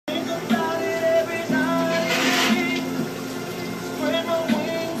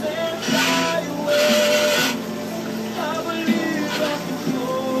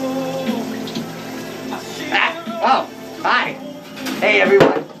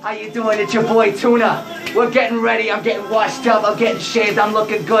How you doing? It's your boy Tuna. We're getting ready. I'm getting washed up. I'm getting shaved. I'm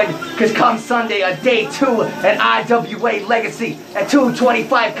looking good. Cause come Sunday, day 2 at RWA Legacy at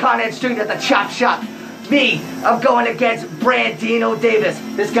 225 Conrad Street at the Chop Shop. I'm going against Brandino Davis.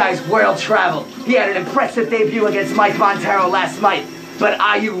 This guy's world traveled. He had an impressive debut against Mike Montero last night. But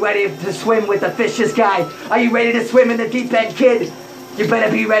are you ready to swim with the fishes, guy? Are you ready to swim in the deep end, kid? You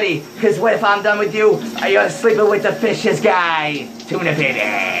better be ready, because what if I'm done with you? Are you sleeping with the fishes, guy? Tuna baby.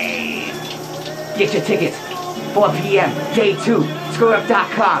 Get your tickets, 4 p.m., day 2,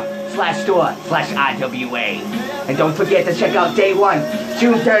 screwup.com/store/RWA. And don't forget to check out day 1,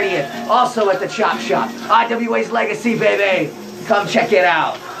 June 30th, also at the Chop Shop. RWA's Legacy, baby. Come check it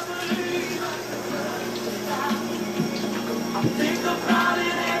out.